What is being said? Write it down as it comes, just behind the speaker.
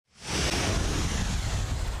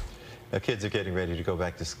Kids are getting ready to go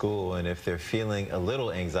back to school, and if they're feeling a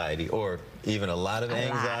little anxiety or even a lot of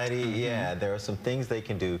anxiety, yeah, there are some things they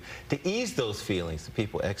can do to ease those feelings. The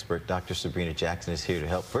people expert, Dr. Sabrina Jackson, is here to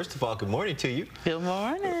help. First of all, good morning to you. Good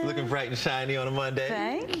morning. Looking bright and shiny on a Monday.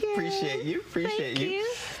 Thank you. Appreciate you. Appreciate you.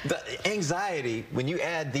 The anxiety, when you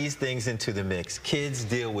add these things into the mix, kids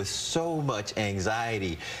deal with so much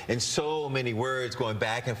anxiety and so many words going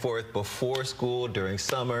back and forth before school, during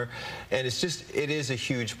summer, and it is a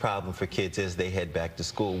huge problem for kids as they head back to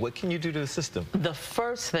school. What can you do to assist them? The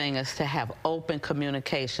first thing is to have open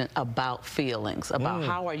communication about feelings, about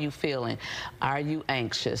how are you feeling? Are you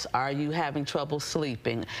anxious? Are you having trouble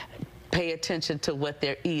sleeping? Pay attention to what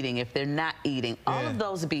they're eating, if they're not eating. All of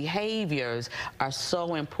those behaviors are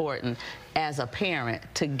so important as a parent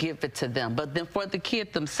to give it to them. But then for the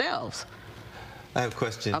kid themselves, I have a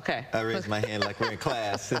question. Okay. I raised my hand like we're in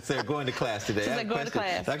class. Since they're going to class today. Since they're going to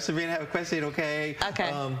class. Dr. Sabrina, I have a question, okay?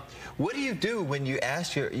 Okay. What do you do when you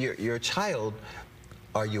ask your child,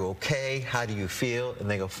 are you okay? How do you feel?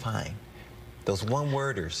 And they go, fine. Those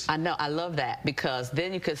one-worders. I know, I love that, because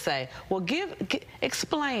then you could say, well,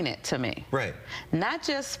 explain it to me. Right. Not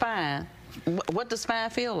just fine. What does fine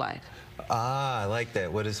feel like? Ah, I like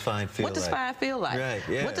that. What does fine feel like? What does fine feel like? Right,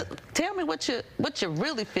 yeah. Tell me what you're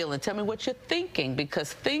really feeling. Tell me what you're thinking,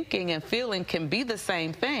 because thinking and feeling can be the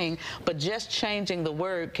same thing, but just changing the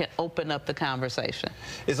word can open up the conversation.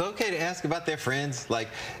 It's okay to ask about their friends, like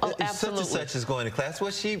such and such is going to class.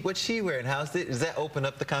 What's she wearing? Does that open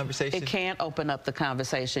up the conversation? It can open up the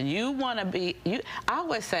conversation. You want to be, I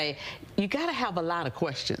always say, you got to have a lot of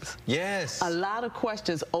questions. Yes. A lot of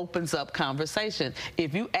questions opens up conversation.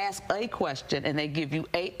 If you ask a question and they give you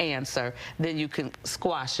an answer, then you can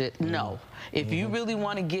squash it. No. If you really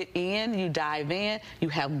want to get in, you dive in, you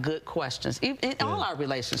have good questions. In all our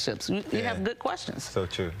relationships, you have good questions. So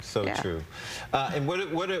true. So true. And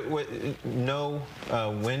know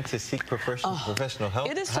when to seek professional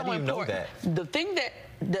help? It is How so do you important. know that? The thing that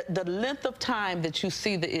the length of time that you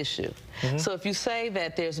see the issue. So if you say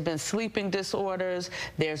that there's been sleeping disorders,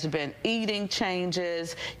 there's been eating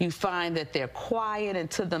changes, you find that they're quiet and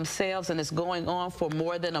to themselves and it's going on for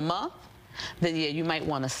more than a month, then yeah, you might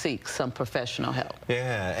want to seek some professional help.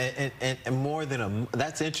 Yeah, and more than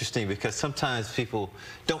that's interesting, because sometimes people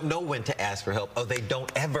don't know when to ask for help, or they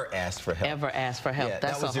don't ever ask for help. Ever ask for help. Yeah,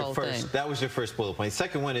 that's the whole thing. That was your first bullet point.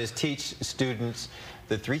 Second one is teach students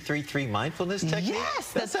the 3-3-3 mindfulness technique.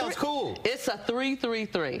 Yes, that sounds cool. It's a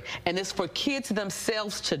 3-3-3, and it's for kids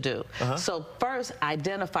themselves to do. So first,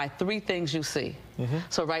 identify 3 things you see.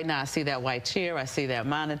 So right now, I see that white chair, I see that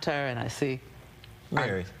monitor, and I see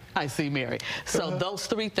Mary. I see Mary. So those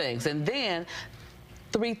 3 things, and then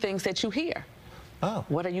 3 things that you hear. Oh.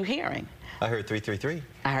 What are you hearing? I heard 3-3-3.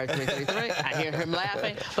 I heard 3-3-3. I hear him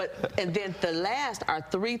laughing. And then the last are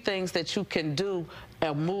 3 things that you can do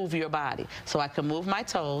and move your body. So I can move my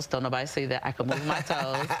toes. Don't nobody see that. I can move my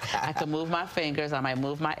toes. I can move my fingers. I might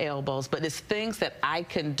move my elbows. But it's things that I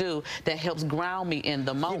can do that helps ground me in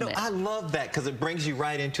the moment. You know, I love that, because it brings you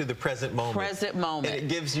right into the present moment. Present moment. And it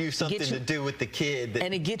gives you something to do with the kid.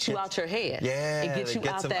 And it gets you out your head. Yeah. It gets you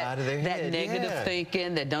out that negative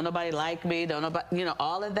thinking, that don't nobody like me, don't nobody, you know,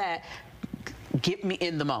 all of that. Get me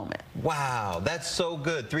in the moment. Wow, that's so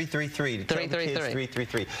good. 3-3-3.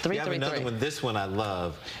 3-3-3. You have another one. This one I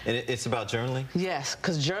love, and it's about journaling. Yes,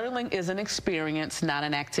 because journaling is an experience, not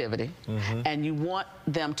an activity, and you want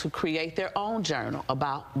them to create their own journal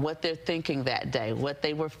about what they're thinking that day, what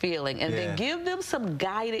they were feeling, and then give them some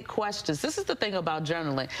guided questions. This is the thing about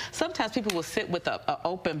journaling. Sometimes people will sit with an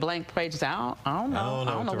open blank page and say, I don't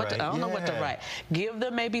know what to write. Give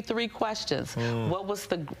them maybe 3 questions. What was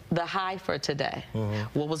the high for today?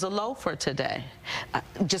 What was the low for today?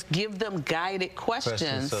 Just give them guided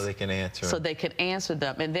questions so they can answer. So they can answer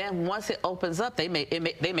them, and then once it opens up, they may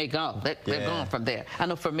go. They're going from there. I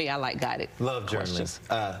know for me, I like guided questions.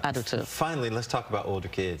 I do too. Finally, let's talk about older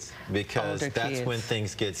kids, because that's when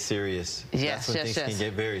things get serious. That's when things can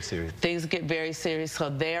get very serious. Things get very serious. So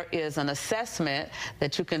there is an assessment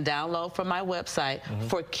that you can download from my website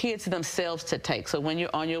for kids themselves to take. So when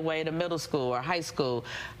you're on your way to middle school or high school,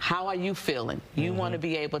 how are you feeling? You want to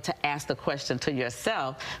be able to ask the question to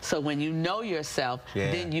yourself, so when you know yourself,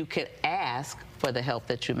 then you can ask for the help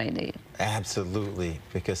that you may need. Absolutely,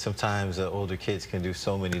 because sometimes older kids can do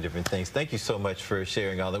so many different things. Thank you so much for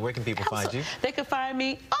sharing all that. Where can people find you? They can find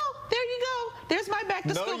me. Oh, there you go. There's my back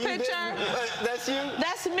to school picture. That's you?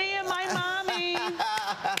 That's me and my mommy.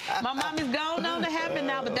 My mommy's gone on to heaven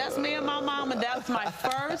now, but that's me and my mama. That was my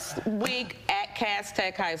first week at Cass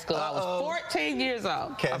Tech High School. I was 14 years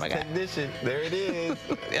old. Cass Technician. There it is.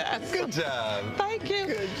 Yes. Good job. Thank you.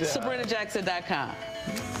 Good job. SabrinaJackson.com.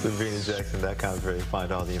 SabrinaJackson.com is where you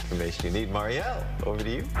find all the information you need. Marielle, over to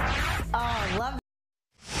you. Oh, love.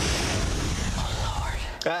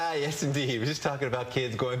 Ah, yes, indeed. We're just talking about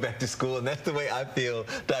kids going back to school, and that's the way I feel,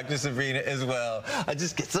 Dr. Sabrina, as well. I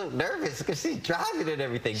just get so nervous because she's driving and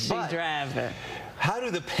everything. She's driving. How do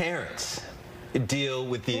the parents deal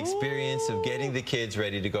with the experience of getting the kids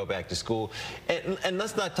ready to go back to school? And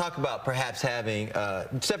let's not talk about perhaps having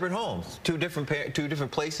separate homes, two different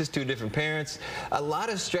places, two different parents. A lot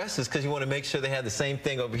of stresses because you want to make sure they have the same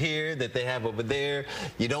thing over here that they have over there.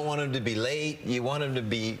 You don't want them to be late. You want them to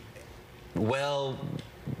be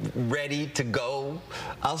ready to go.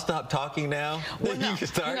 I'll stop talking now. Well, You can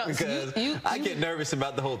start because I get nervous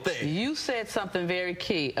about the whole thing. You said something very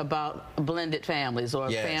key about blended families or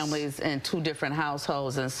families in two different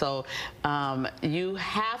households, and so you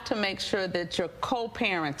have to make sure that your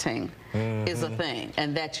co-parenting is a thing,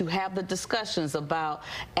 and that you have the discussions about,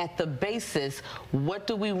 at the basis, what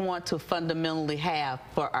do we want to fundamentally have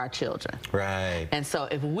for our children. Right. And so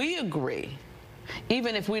if we agree,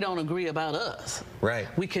 even if we don't agree about us,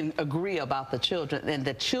 we can agree about the children, and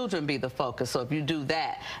the children be the focus. So if you do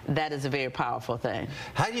that, that is a very powerful thing.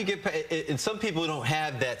 How do you get, and some people don't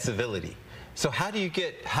have that civility. So how do you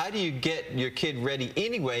get your kid ready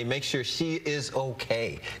anyway, make sure she is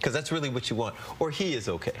okay? Because that's really what you want, or he is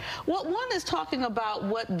okay. Well, one is talking about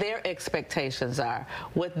what their expectations are,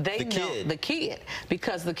 what they know, the kid,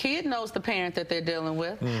 because the kid knows the parent that they're dealing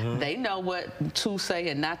with. They know what to say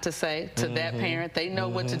and not to say to that parent. They know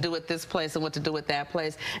what to do at this place and what to do at that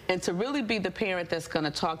place. And to really be the parent that's going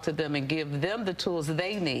to talk to them and give them the tools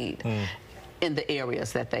they need in the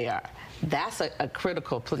areas that they are. That's a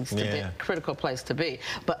critical place to be.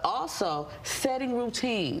 But also setting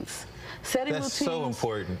routines. That's so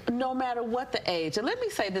important. No matter what the age. And let me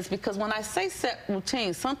say this, because when I say set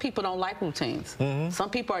routines, some people don't like routines.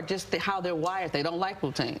 Some people are just how they're wired. They don't like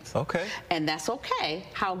routines. Okay. And that's okay.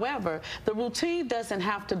 However, the routine doesn't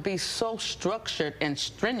have to be so structured and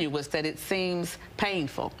strenuous that it seems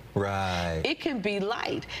painful. Right. It can be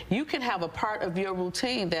light. You can have a part of your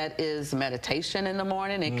routine that is meditation in the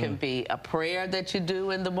morning. It can be a prayer that you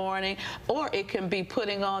do in the morning, or it can be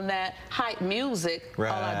putting on that hype music. All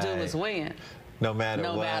I do is win. No matter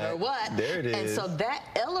what. There it is. And so that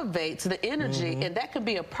elevates the energy, and that could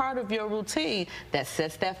be a part of your routine that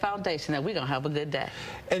sets that foundation that we're going to have a good day.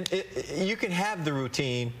 And you can have the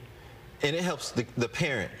routine, and it helps the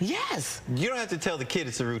parent. Yes. You don't have to tell the kid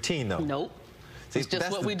it's a routine, though. Nope. See, it's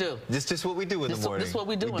just what we do. It's just what we do in the morning. This is what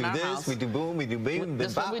we do in our house. We do boom, we do boom,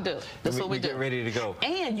 this is what we do. This is what we do. We get ready to go.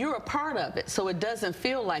 And you're a part of it, so it doesn't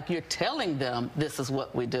feel like you're telling them this is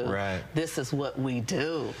what we do. Right. This is what we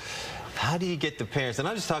do. How do you get the parents, and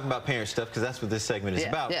I'm just talking about parent stuff because that's what this segment is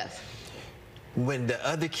about. Yes. When the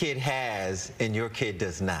other kid has and your kid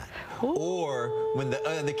does not. Ooh. Or when the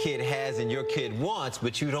other kid has and your kid wants,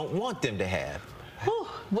 but you don't want them to have.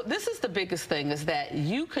 Well, this is the biggest thing, is that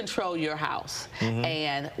you control your house.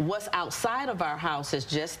 And what's outside of our house is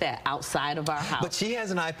just that, outside of our house. But she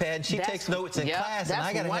has an iPad, and she takes notes in class, and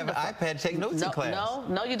I got to have an iPad to take notes in class.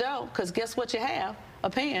 No, you don't, because guess what you have? A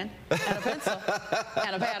pen and a pencil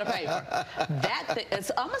and a pad of paper.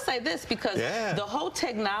 I'm going to say this, because the whole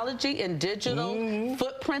technology and digital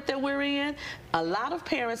footprint that we're in, a lot of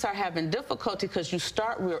parents are having difficulty because you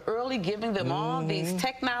start real early giving them all these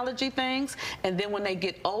technology things, and then when they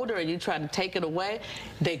get older and you try to take it away,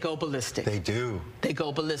 they go ballistic. They do. They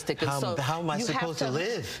go ballistic. And so how am I supposed to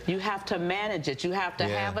live? You have to manage it. You have to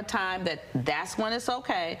have a time that's when it's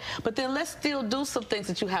okay, but then let's still do some things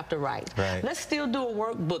that you have to write. Let's still do a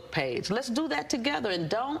workbook page. Let's do that together, and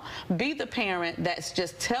don't be the parent that's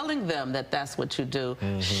just telling them that that's what you do.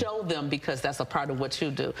 Show them, because that's a part of what you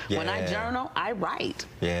do. When I journal, I write.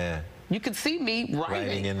 You can see me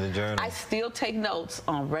writing in the journal. I still take notes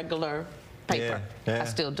on regular paper. I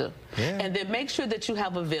still do. And then make sure that you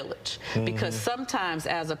have a village, because sometimes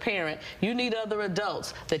as a parent, you need other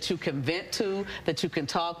adults that you can vent to, that you can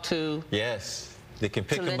talk to. Yes. They can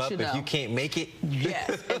pick them up if you can't make it.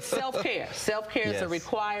 Yes, it's self-care. Self-care is a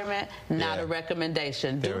requirement, not a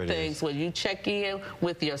recommendation. Do things where you check in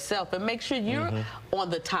with yourself and make sure you're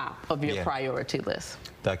on the top of your priority list.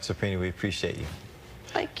 Dr. Sabrina, we appreciate you.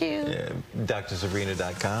 Thank you.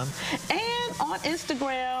 DrSabrina.com. And on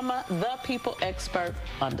Instagram, @thepeopleexpert_.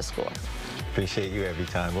 Appreciate you every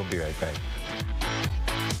time. We'll be right back.